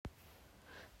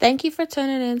Thank you for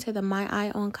tuning in to the My Eye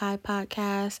on Kai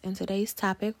podcast. In today's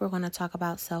topic, we're going to talk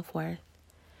about self-worth.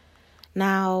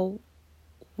 Now,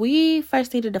 we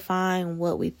first need to define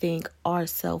what we think our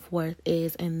self-worth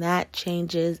is, and that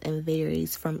changes and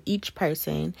varies from each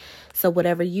person. So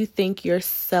whatever you think your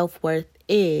self-worth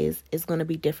is going to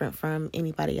be different from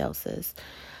anybody else's.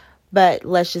 But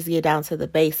let's just get down to the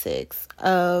basics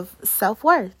of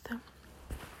self-worth.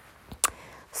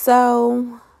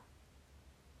 So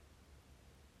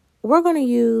we're going to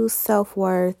use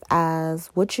self-worth as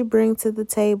what you bring to the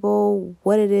table,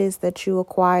 what it is that you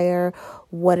acquire,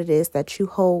 what it is that you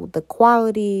hold, the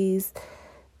qualities,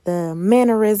 the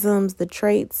mannerisms, the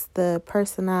traits, the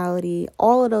personality.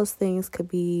 All of those things could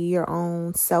be your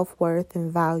own self-worth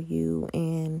and value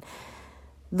and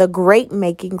the great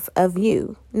makings of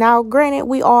you. Now, granted,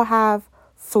 we all have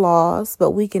flaws,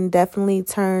 but we can definitely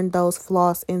turn those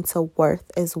flaws into worth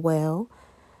as well.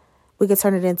 We can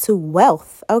turn it into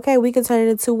wealth. Okay, we can turn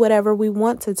it into whatever we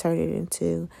want to turn it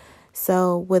into.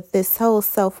 So with this whole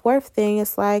self-worth thing,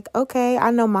 it's like, okay,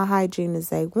 I know my hygiene is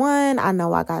A1. I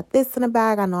know I got this in the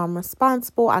bag. I know I'm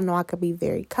responsible. I know I could be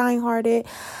very kind-hearted.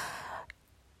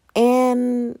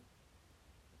 And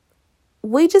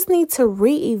we just need to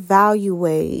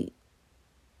reevaluate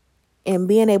and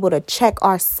being able to check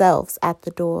ourselves at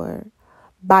the door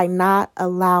by not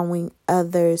allowing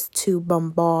others to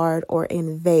bombard or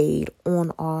invade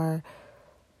on our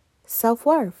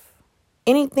self-worth.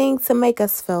 Anything to make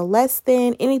us feel less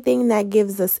than, anything that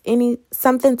gives us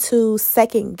something to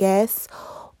second guess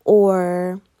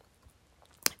or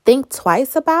think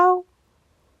twice about.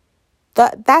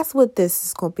 That's what this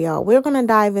is going to be all. We're going to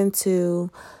dive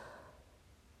into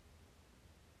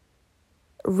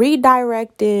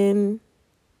redirecting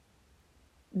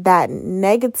that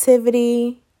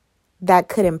negativity that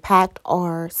could impact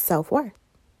our self-worth.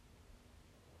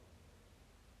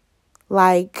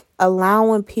 Like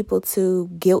allowing people to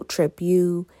guilt trip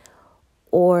you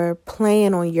or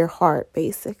playing on your heart,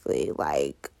 basically.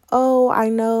 Like, oh, I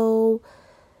know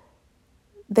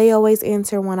they always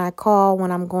answer when I call when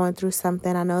I'm going through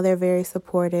something. I know they're very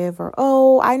supportive. Or,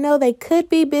 oh, I know they could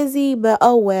be busy, but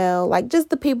oh well. Like just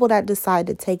the people that decide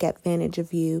to take advantage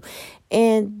of you.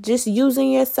 And just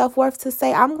using your self-worth to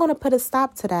say, I'm going to put a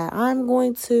stop to that. I'm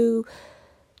going to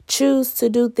choose to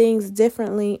do things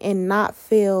differently and not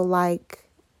feel like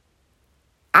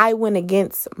I went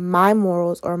against my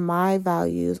morals or my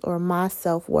values or my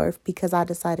self-worth because I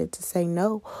decided to say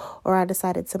no or I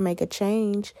decided to make a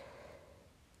change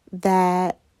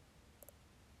that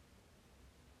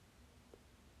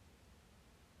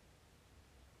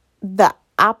the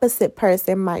opposite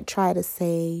person might try to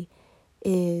say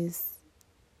is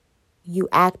you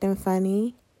acting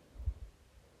funny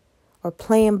or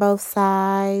playing both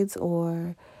sides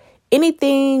or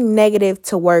anything negative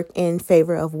to work in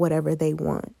favor of whatever they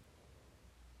want.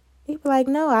 People like,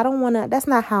 no, I don't want to. That's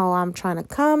not how I'm trying to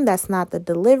come. That's not the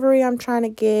delivery I'm trying to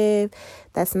give.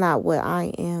 That's not what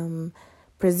I am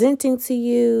presenting to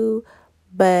you.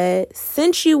 But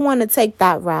since you want to take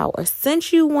that route or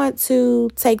since you want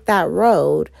to take that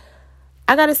road,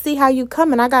 I got to see how you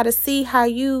come and I got to see how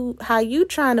you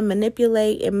trying to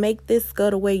manipulate and make this go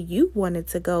the way you want it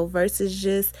to go versus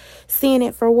just seeing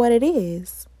it for what it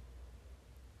is.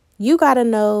 You got to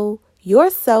know your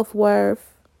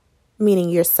self-worth, meaning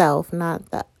yourself, not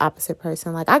the opposite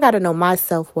person. Like I got to know my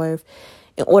self-worth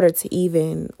in order to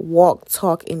even walk,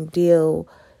 talk, and deal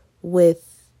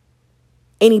with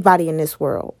anybody in this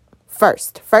world.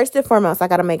 First and foremost, I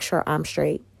got to make sure I'm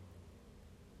straight.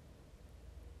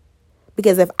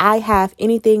 Because if I have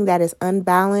anything that is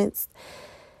unbalanced,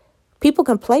 people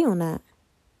can play on that.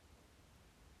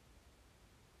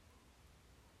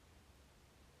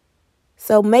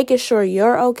 So making sure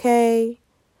you're okay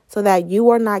so that you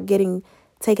are not getting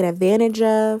taken advantage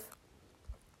of.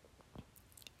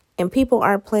 And people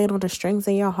aren't playing on the strings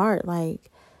in your heart. Like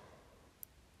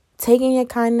taking your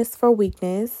kindness for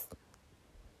weakness.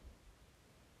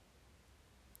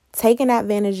 Taking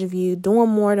advantage of you. Doing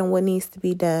more than what needs to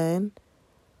be done.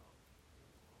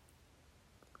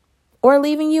 Or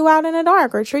leaving you out in the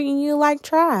dark or treating you like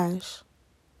trash.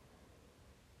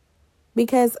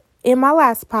 Because in my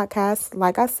last podcast,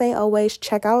 like I say, always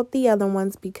check out the other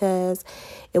ones because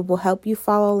it will help you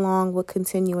follow along with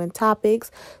continuing topics.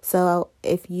 So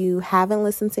if you haven't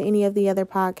listened to any of the other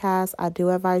podcasts, I do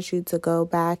advise you to go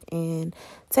back and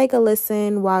take a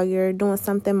listen while you're doing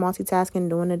something, multitasking,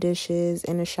 doing the dishes,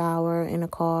 in the shower, in the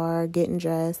car, getting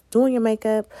dressed, doing your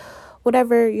makeup,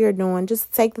 whatever you're doing.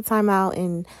 Just take the time out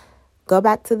and go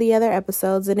back to the other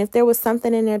episodes. And if there was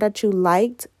something in there that you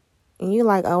liked, and you're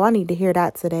like, oh, I need to hear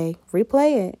that today,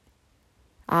 replay it.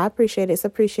 I appreciate it. It's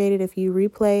appreciated if you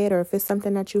replay it or if it's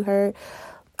something that you heard.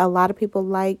 A lot of people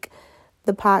like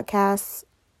the podcast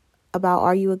about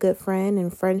Are You a Good Friend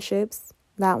and friendships.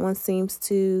 That one seems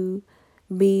to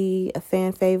be a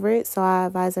fan favorite. So I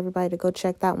advise everybody to go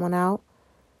check that one out.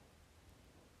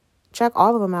 Check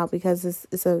all of them out because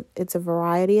it's a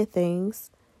variety of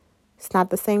things. It's not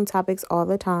the same topics all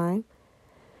the time.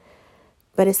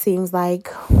 But it seems like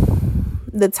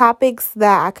the topics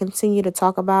that I continue to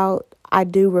talk about, I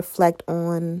do reflect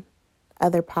on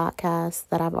other podcasts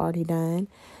that I've already done.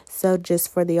 So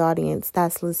just for the audience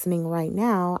that's listening right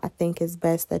now, I think it's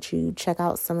best that you check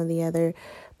out some of the other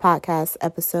podcast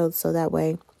episodes so that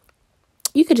way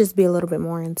you could just be a little bit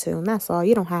more in tune. That's all.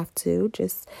 You don't have to.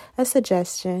 Just a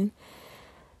suggestion.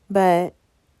 But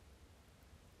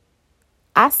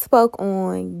I spoke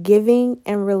on giving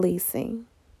and releasing.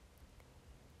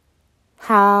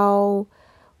 How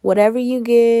whatever you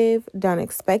give, don't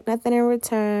expect nothing in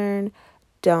return.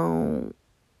 Don't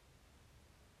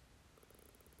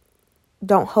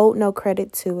hold no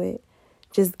credit to it.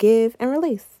 Just give and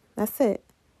release. That's it.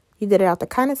 You did it out the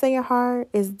kindness of your heart.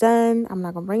 It's done. I'm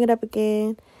not going to bring it up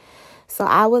again. So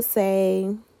I would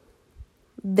say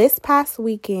this past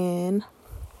weekend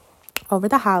over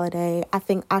the holiday, I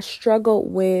think I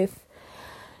struggled with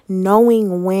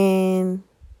knowing when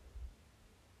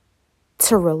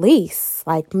to release.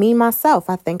 Like me, myself,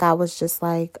 I think I was just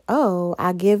like, oh,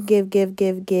 I give.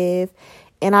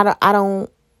 And I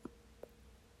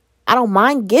don't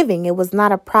mind giving. It was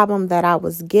not a problem that I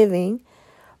was giving.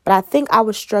 But I think I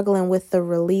was struggling with the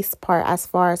release part as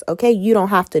far as, okay, you don't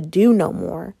have to do no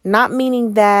more. Not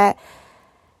meaning that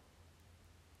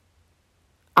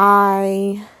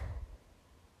I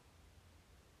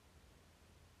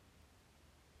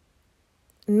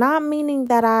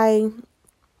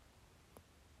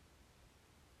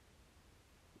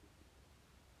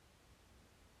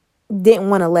didn't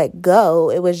want to let go.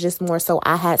 It was just more so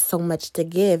I had so much to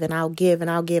give, and I'll give,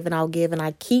 and I'll give, and I'll give, and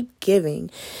I keep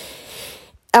giving.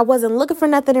 I wasn't looking for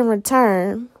nothing in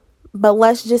return, but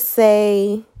let's just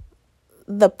say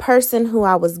the person who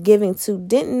I was giving to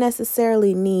didn't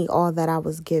necessarily need all that I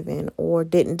was given or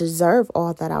didn't deserve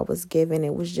all that I was given.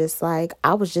 It was just like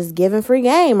I was just giving free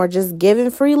game or just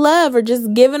giving free love or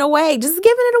just giving it away.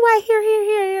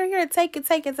 Here. Take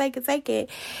it.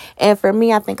 And for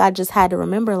me, I think I just had to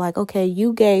remember like, okay,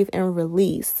 you gave and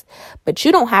release, but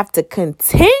you don't have to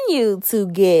continue to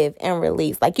give and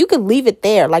release. Like you could leave it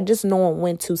there, like just knowing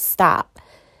when to stop.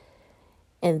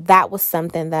 And that was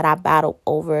something that I battled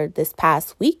over this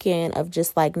past weekend of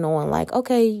just like knowing like,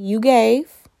 okay, you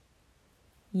gave,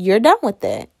 you're done with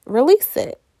it. Release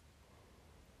it.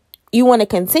 You want to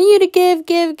continue to give,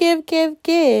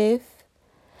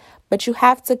 but you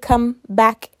have to come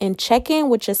back and check in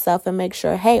with yourself and make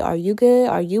sure, hey, are you good?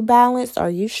 Are you balanced?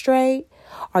 Are you straight?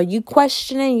 Are you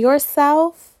questioning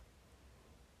yourself?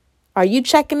 Are you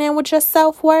checking in with your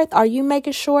self-worth? Are you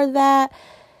making sure that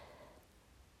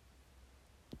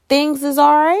things is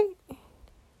all right?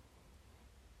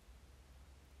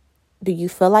 Do you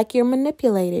feel like you're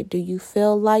manipulated? Do you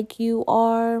feel like you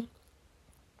are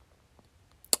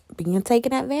being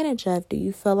taken advantage of? Do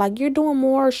you feel like you're doing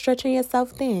more or stretching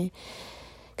yourself thin?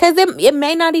 Because it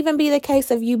may not even be the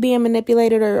case of you being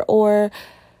manipulated or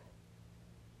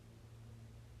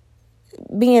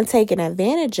being taken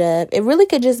advantage of. It really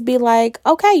could just be like,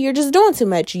 okay, you're just doing too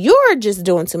much. You're just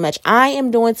doing too much. I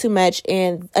am doing too much,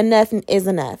 and enough is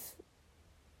enough.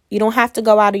 You don't have to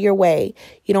go out of your way.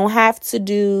 You don't have to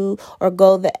do or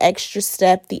go the extra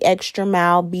step, the extra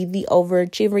mile, be the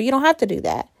overachiever. You don't have to do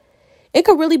that. It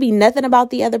could really be nothing about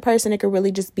the other person. It could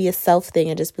really just be a self thing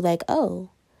and just be like, oh.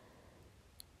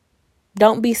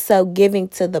 Don't be so giving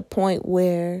to the point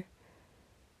where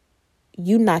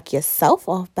you knock yourself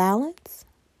off balance.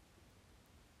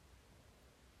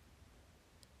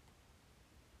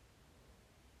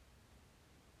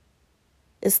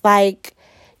 It's like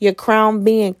your crown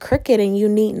being crooked and you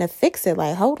needing to fix it.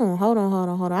 Like, hold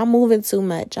on. I'm moving too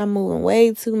much. I'm moving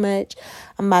way too much.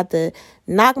 I'm about to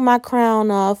knock my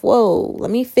crown off. Whoa, let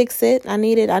me fix it. I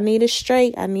need it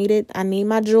straight. I need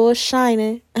my jewels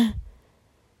shining.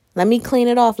 Let me clean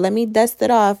it off. Let me dust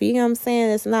it off. You know what I'm saying?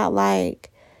 It's not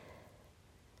like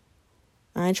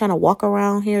I ain't trying to walk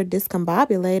around here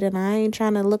discombobulated. I ain't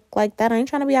trying to look like that. I ain't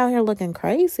trying to be out here looking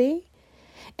crazy.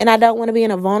 And I don't want to be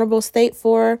in a vulnerable state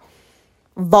for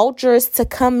vultures to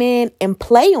come in and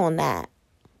play on that.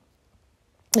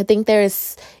 I think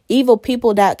there's evil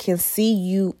people that can see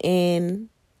you in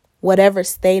whatever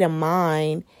state of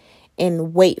mind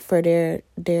and wait for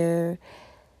their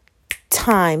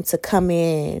time to come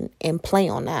in and play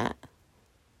on that.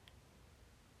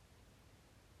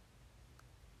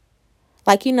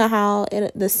 Like, you know how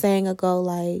the saying will go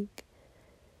like,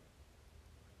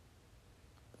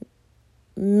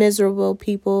 miserable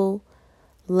people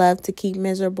love to keep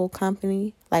miserable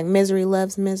company. Like, misery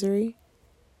loves misery.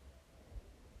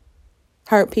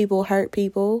 Hurt people hurt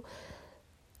people.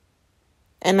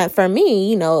 And for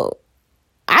me,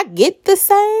 I get the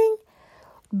saying,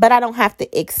 but I don't have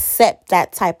to accept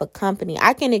that type of company.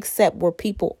 I can accept where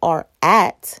people are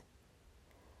at,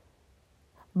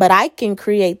 but I can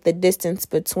create the distance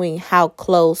between how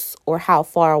close or how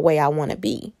far away I want to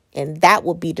be. And that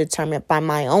will be determined by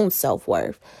my own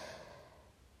self-worth.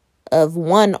 Of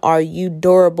one, are you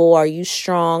durable? Are you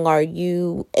strong? Are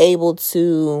you able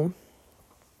to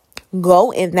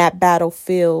go in that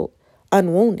battlefield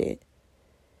unwounded?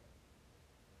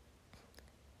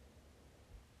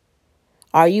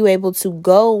 Are you able to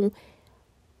go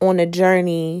on a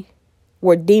journey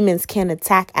where demons can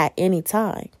attack at any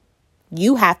time?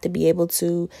 You have to be able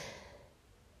to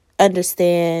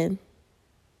understand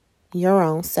your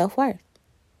own self-worth.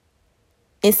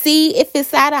 And see if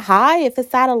it's at a high, if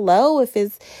it's at a low, if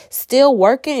it's still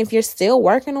working, if you're still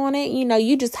working on it.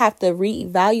 You just have to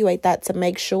reevaluate that to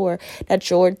make sure that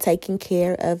you're taking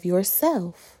care of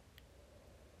yourself.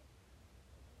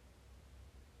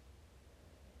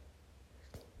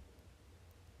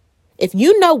 If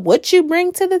you know what you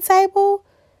bring to the table,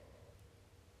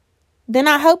 then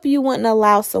I hope you wouldn't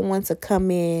allow someone to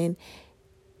come in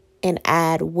and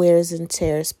add wears and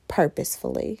tears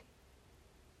purposefully.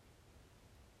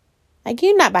 Like,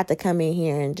 you're not about to come in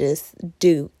here and just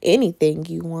do anything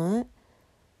you want.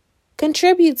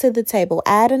 Contribute to the table.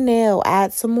 Add a nail.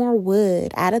 Add some more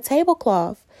wood. Add a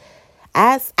tablecloth.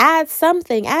 Add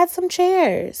something. Add some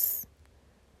chairs.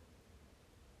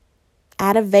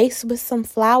 Add a vase with some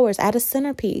flowers. Add a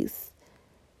centerpiece.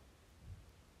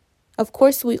 Of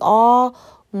course, we all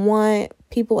want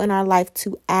people in our life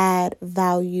to add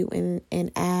value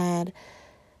and add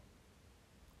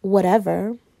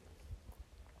whatever.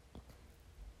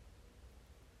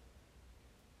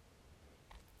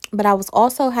 But I was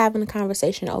also having a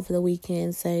conversation over the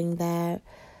weekend saying that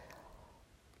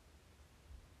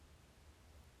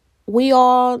we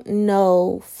all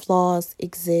know flaws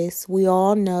exist. We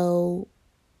all know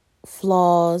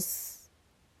flaws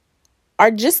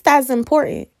are just as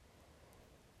important.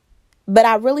 But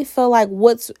I really feel like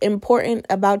what's important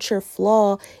about your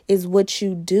flaw is what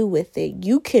you do with it.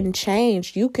 You can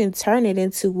change. You can turn it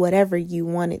into whatever you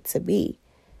want it to be.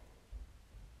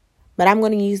 But I'm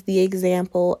going to use the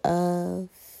example of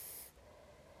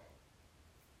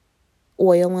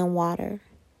oil and water.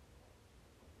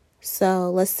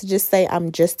 So let's just say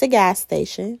I'm just a gas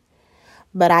station,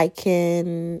 but I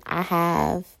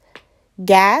have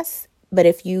gas, but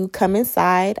if you come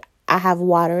inside, I have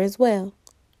water as well.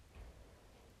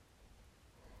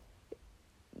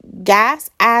 Gas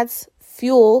adds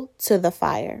fuel to the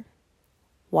fire.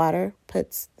 Water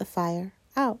puts the fire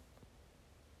out.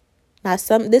 Now,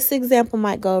 this example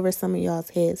might go over some of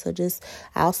y'all's heads, so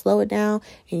I'll slow it down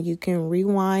and you can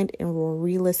rewind and we'll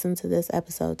re-listen to this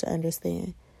episode to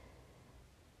understand.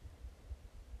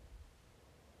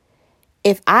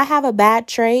 If I have a bad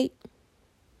trait,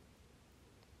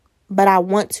 but I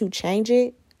want to change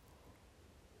it,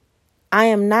 I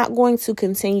am not going to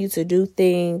continue to do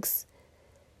things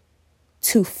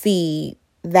to feed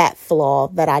that flaw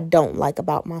that I don't like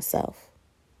about myself.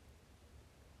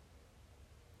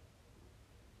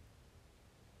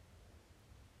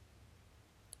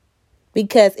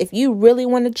 Because if you really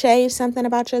want to change something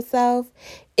about yourself,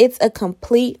 it's a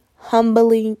complete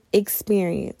humbling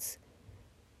experience.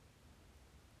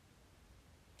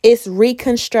 It's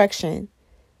reconstruction.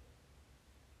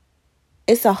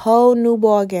 It's a whole new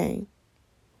ball game.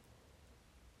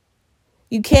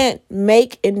 You can't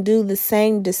make and do the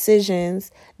same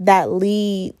decisions that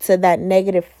lead to that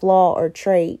negative flaw or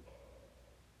trait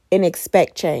and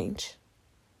expect change.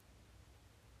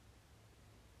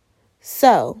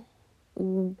 So,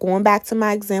 going back to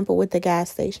my example with the gas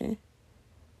station.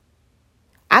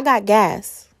 I got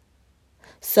gas.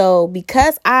 So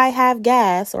because I have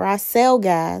gas or I sell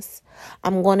gas,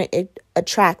 I'm going to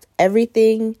attract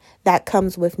everything that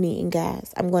comes with needing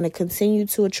gas. I'm going to continue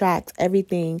to attract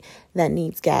everything that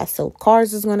needs gas. So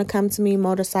cars is going to come to me,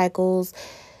 motorcycles,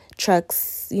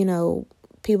 trucks,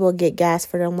 people get gas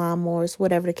for their lawnmowers,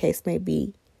 whatever the case may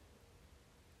be.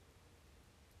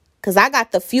 Because I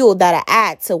got the fuel that I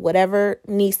add to whatever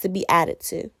needs to be added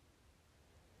to.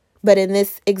 But in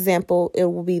this example, it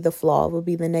will be the flaw. It will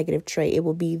be the negative trait. It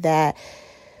will be that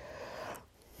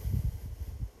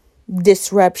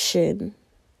disruption,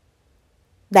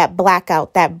 that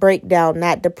blackout, that breakdown,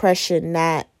 that depression,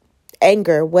 that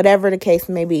anger, whatever the case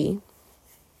may be.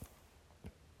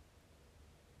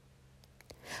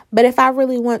 But if I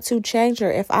really want to change,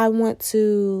 or if I want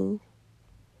to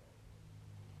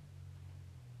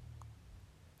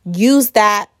use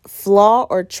that flaw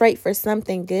or trait for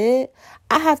something good,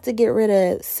 I have to get rid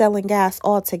of selling gas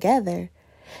altogether.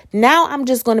 Now I'm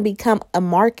just going to become a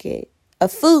market, a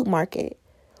food market,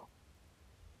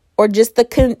 or just the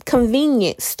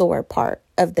convenience store part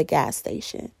of the gas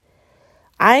station.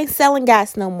 I ain't selling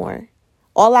gas no more.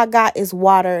 All I got is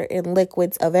water and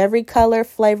liquids of every color,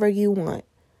 flavor you want.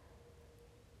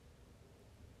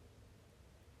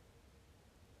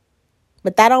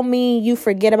 But that don't mean you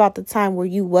forget about the time where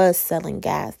you was selling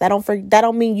gas. That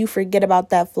don't mean you forget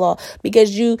about that flaw,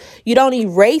 because you don't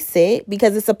erase it,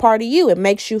 because it's a part of you. It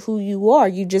makes you who you are.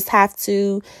 You just have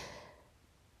to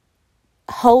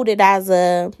hold it as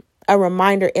a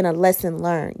reminder and a lesson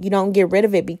learned. You don't get rid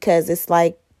of it, because it's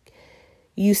like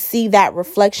you see that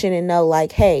reflection and know,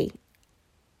 like, hey,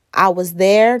 I was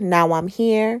there, now I'm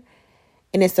here.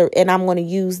 And I'm going to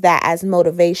use that as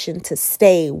motivation to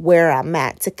stay where I'm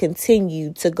at, to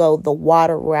continue to go the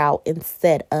water route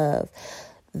instead of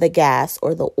the gas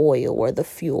or the oil or the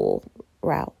fuel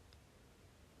route.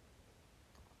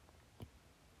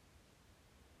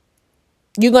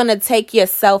 You're going to take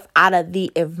yourself out of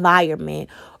the environment,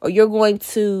 or you're going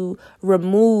to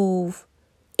remove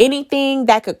anything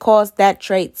that could cause that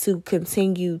trait to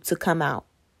continue to come out.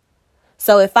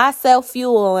 So if I sell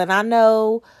fuel and I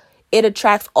know it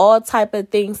attracts all type of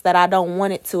things that I don't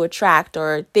want it to attract,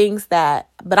 or things but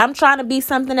I'm trying to be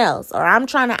something else, or I'm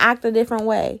trying to act a different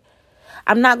way,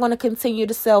 I'm not going to continue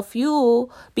to sell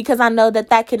fuel, because I know that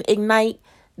can ignite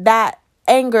that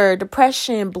anger,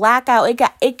 depression, blackout.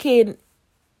 It can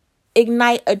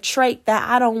ignite a trait that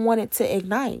I don't want it to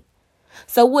ignite.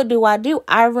 So what do?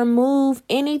 I remove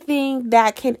anything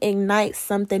that can ignite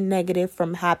something negative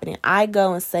from happening. I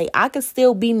go and say, I can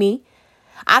still be me.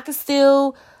 I can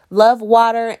still love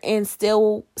water and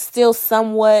still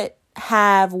somewhat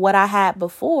have what I had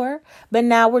before, but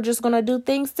now we're just going to do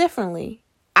things differently.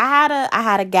 I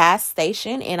had a gas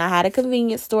station, and I had a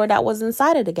convenience store that was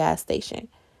inside of the gas station.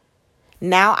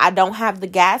 Now I don't have the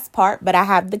gas part, but I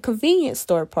have the convenience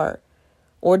store part,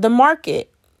 or the market,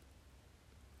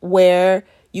 where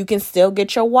you can still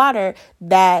get your water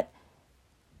that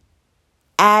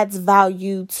adds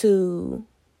value to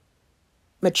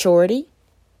maturity,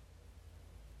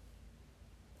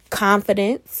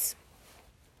 confidence,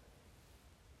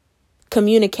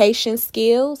 communication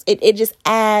skills. It just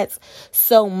adds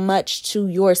so much to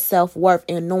your self-worth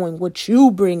and knowing what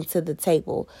you bring to the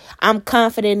table. I'm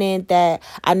confident in that.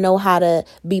 I know how to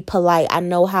be polite. I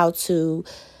know how to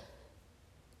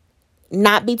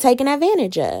not be taken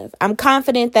advantage of. I'm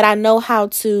confident that I know how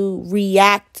to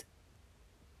react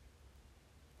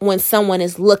when someone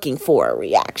is looking for a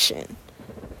reaction.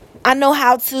 I know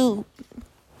how to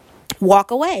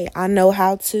walk away. I know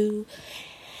how to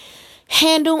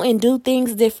handle and do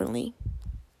things differently.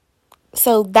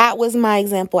 So that was my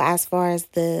example as far as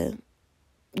the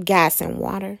gas and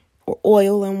water, or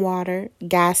oil and water,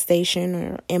 gas station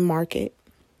or in market.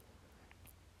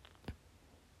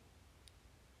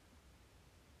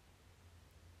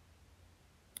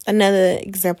 Another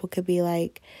example could be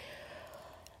like,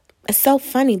 it's so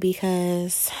funny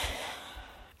because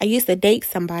I used to date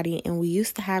somebody, and we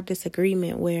used to have this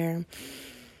agreement where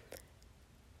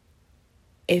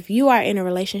if you are in a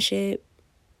relationship,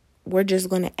 we're just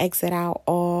going to exit out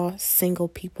all single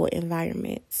people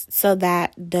environments, so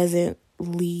that doesn't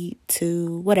lead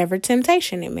to whatever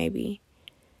temptation it may be.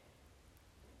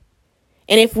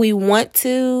 And if we want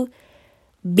to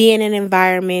be in an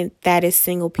environment that is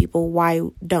single people, why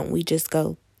don't we just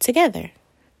go together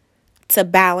to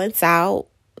balance out,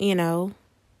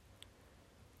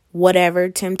 whatever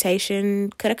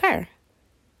temptation could occur?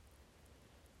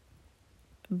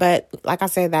 But like I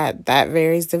said, that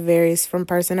varies from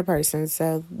person to person.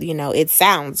 So, it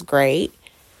sounds great,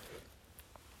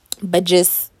 but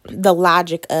just the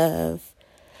logic of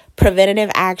preventative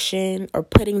action, or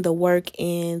putting the work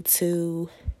in to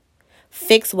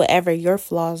fix whatever your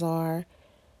flaws are,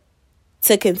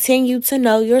 to continue to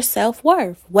know your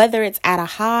self-worth, whether it's at a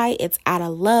high, it's at a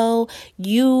low.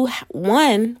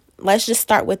 Let's just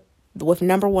start with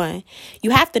number one.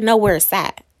 You have to know where it's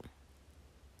at.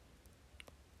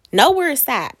 Know where it's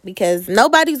at, because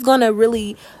nobody's going to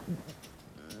really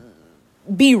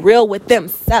be real with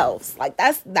themselves. Like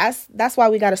that's why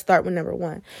we got to start with number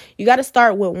one. You got to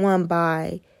start with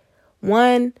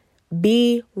one,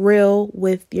 be real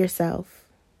with yourself.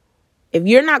 If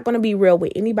you're not going to be real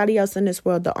with anybody else in this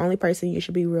world, the only person you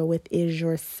should be real with is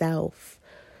yourself.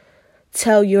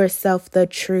 Tell yourself the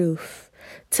truth.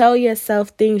 Tell yourself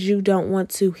things you don't want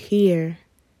to hear.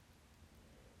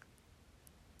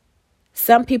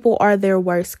 Some people are their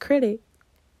worst critic.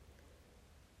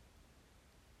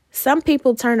 Some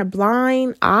people turn a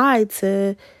blind eye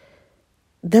to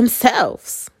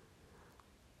themselves.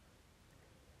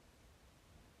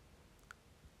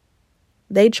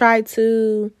 They try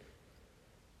to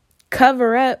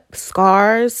cover up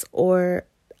scars or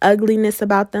ugliness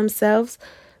about themselves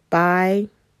by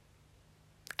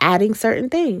adding certain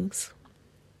things.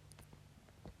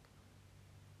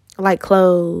 Like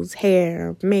clothes,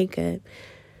 hair, makeup.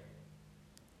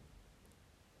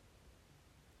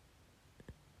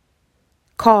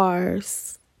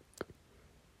 Cars.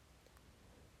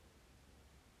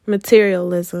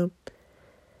 Materialism.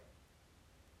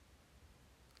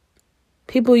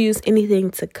 People use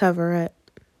anything to cover up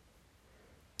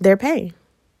their pain.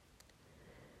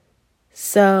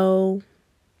 So,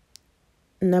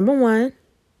 number one,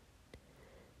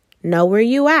 know where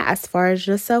you at as far as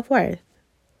your self-worth.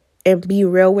 And be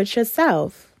real with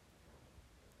yourself.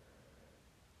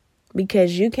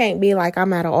 Because you can't be like,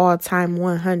 I'm at an all-time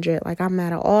 100. Like, I'm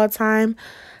at an all-time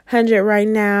 100 right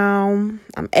now.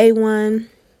 I'm A1.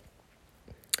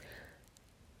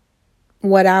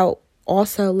 Without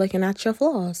also looking at your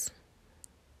flaws.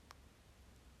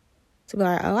 To be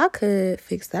like, oh, I could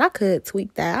fix that. I could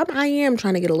tweak that. I am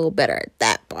trying to get a little better at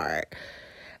that part.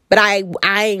 But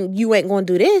you ain't going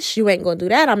to do this. You ain't going to do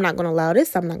that. I'm not going to allow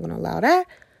this. I'm not going to allow that.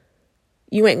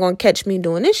 You ain't going to catch me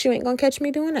doing this. You ain't going to catch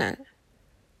me doing that.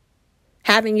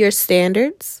 Having your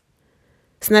standards.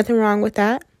 There's nothing wrong with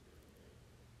that.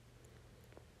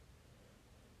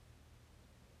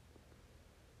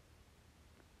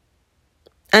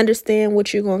 Understand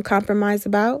what you're going to compromise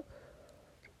about.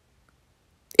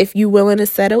 If you're willing to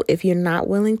settle, if you're not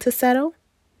willing to settle.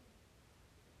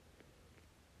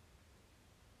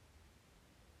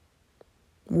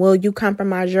 Will you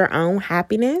compromise your own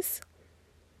happiness?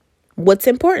 What's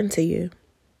important to you?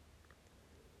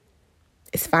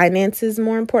 Is finances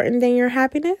more important than your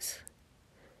happiness?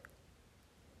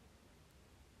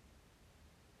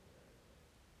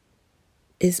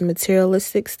 Is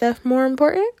materialistic stuff more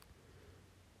important?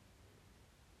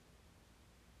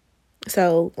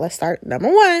 So let's start.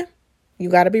 Number one, you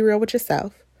got to be real with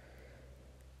yourself.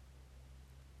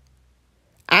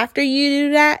 After you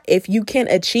do that, if you can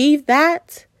achieve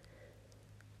that,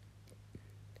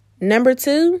 number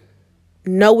two,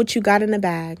 know what you got in the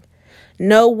bag.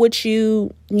 Know what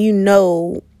you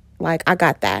know, like, I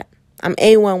got that. I'm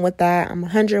A1 with that. I'm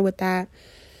 100 with that.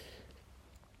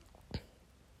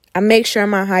 I make sure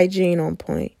my hygiene on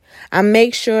point. I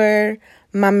make sure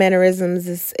my mannerisms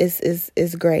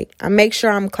is great. I make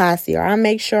sure I'm classy, or I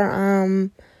make sure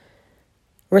I'm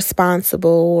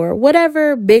responsible, or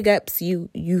whatever big ups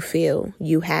you feel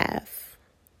you have.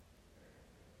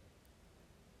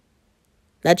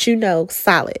 That you know,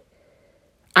 solid.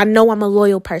 I know I'm a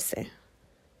loyal person.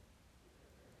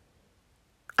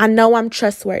 I know I'm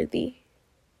trustworthy.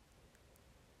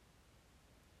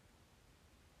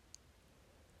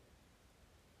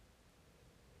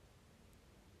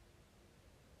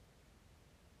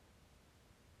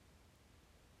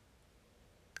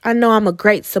 I know I'm a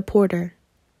great supporter.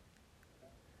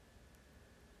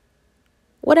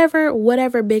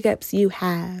 Whatever big ups you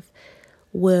have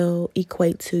will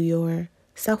equate to your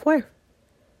self-worth.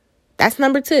 That's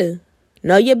number two.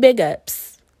 Know your big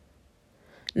ups.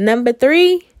 Number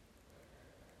three,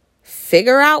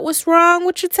 figure out what's wrong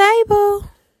with your table.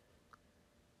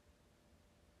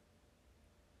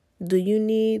 Do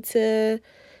you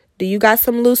got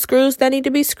some loose screws that need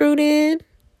to be screwed in?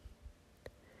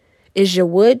 Is your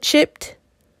wood chipped?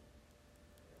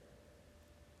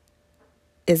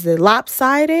 Is it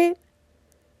lopsided?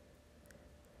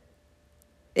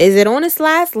 Is it on its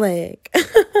last leg?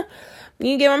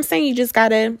 You get what I'm saying? You just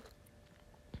gotta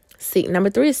see. Number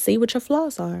three is see what your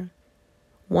flaws are.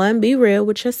 One, be real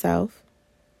with yourself.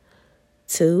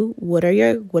 Two, what are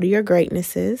your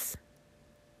greatnesses?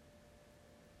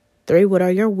 Three, what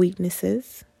are your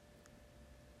weaknesses?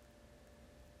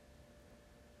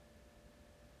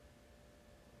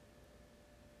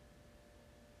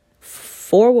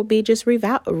 Four would be just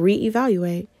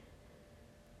reevaluate.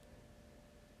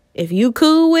 If you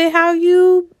cool with how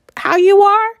you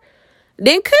are,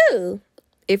 then cool.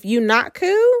 If you not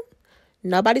cool,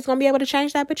 nobody's going to be able to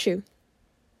change that but you.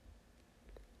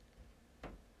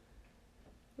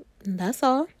 That's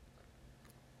all.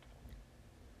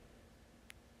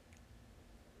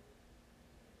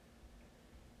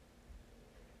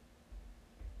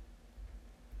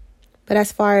 But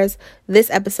as far as this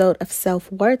episode of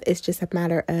self-worth, it's just a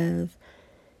matter of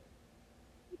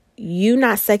you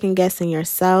not second guessing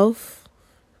yourself.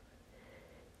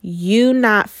 You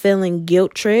not feeling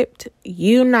guilt tripped.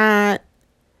 You not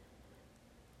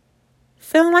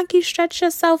feeling like you stretch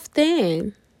yourself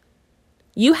thin.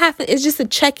 You have to, it's just a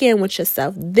check-in with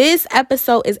yourself. This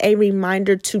episode is a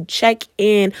reminder to check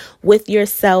in with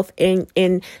yourself and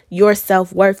in your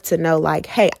self-worth, to know like,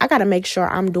 hey, I got to make sure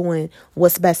I'm doing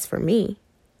what's best for me.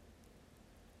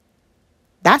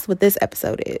 That's what this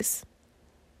episode is.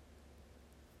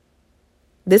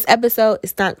 This episode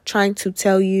is not trying to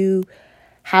tell you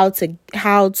how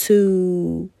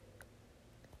to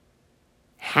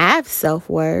have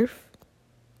self-worth.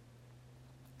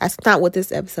 That's not what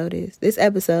this episode is. This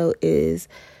episode is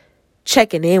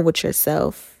checking in with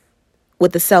yourself,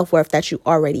 with the self-worth that you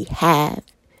already have.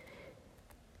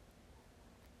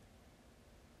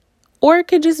 Or it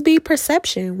could just be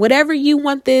perception. Whatever you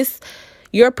want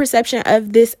your perception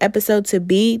of this episode to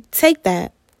be, take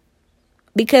that.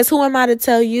 Because who am I to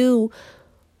tell you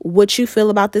what you feel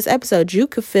about this episode? You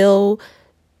could feel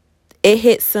it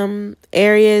hit some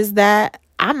areas that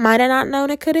I might have not known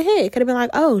it could have hit. It could have been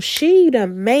like, oh, she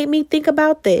done made me think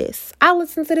about this. I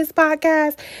listened to this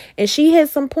podcast and she hit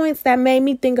some points that made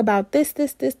me think about this,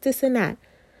 and that.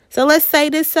 So let's say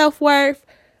this self-worth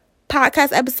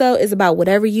podcast episode is about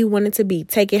whatever you want it to be.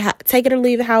 Take it or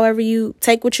leave it however you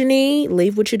take what you need,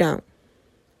 leave what you don't.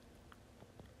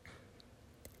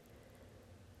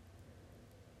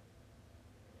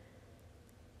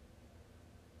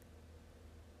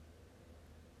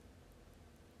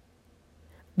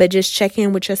 But just check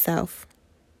in with yourself.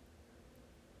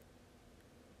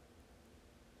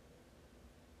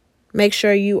 Make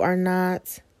sure you are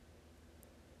not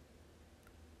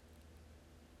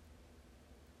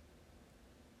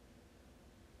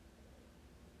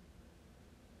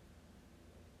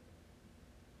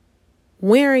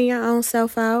wearing your own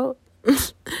self out.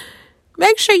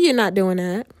 Make sure you're not doing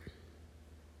that.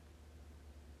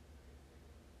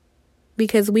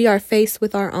 Because we are faced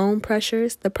with our own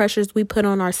pressures, the pressures we put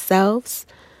on ourselves.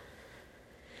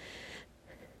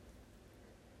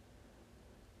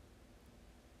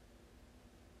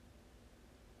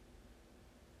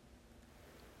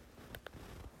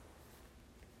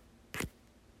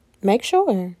 Make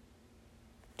sure.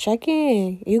 Check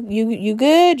in. You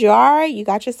good? You all right? You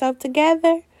got yourself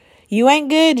together? You ain't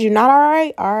good? You not all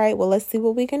right? All right, well, let's see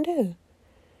what we can do.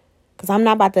 Because I'm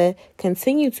not about to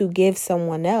continue to give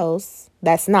someone else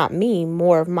that's not me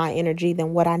more of my energy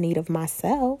than what I need of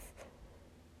myself.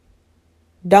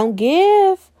 Don't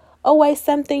give away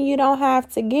something you don't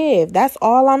have to give. That's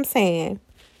all I'm saying.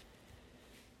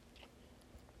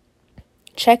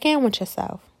 Check in with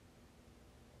yourself.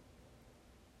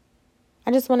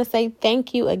 I just want to say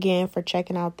thank you again for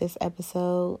checking out this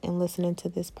episode and listening to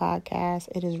this podcast.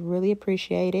 It is really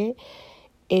appreciated.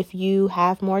 If you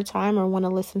have more time or want to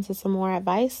listen to some more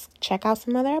advice, check out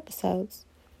some other episodes.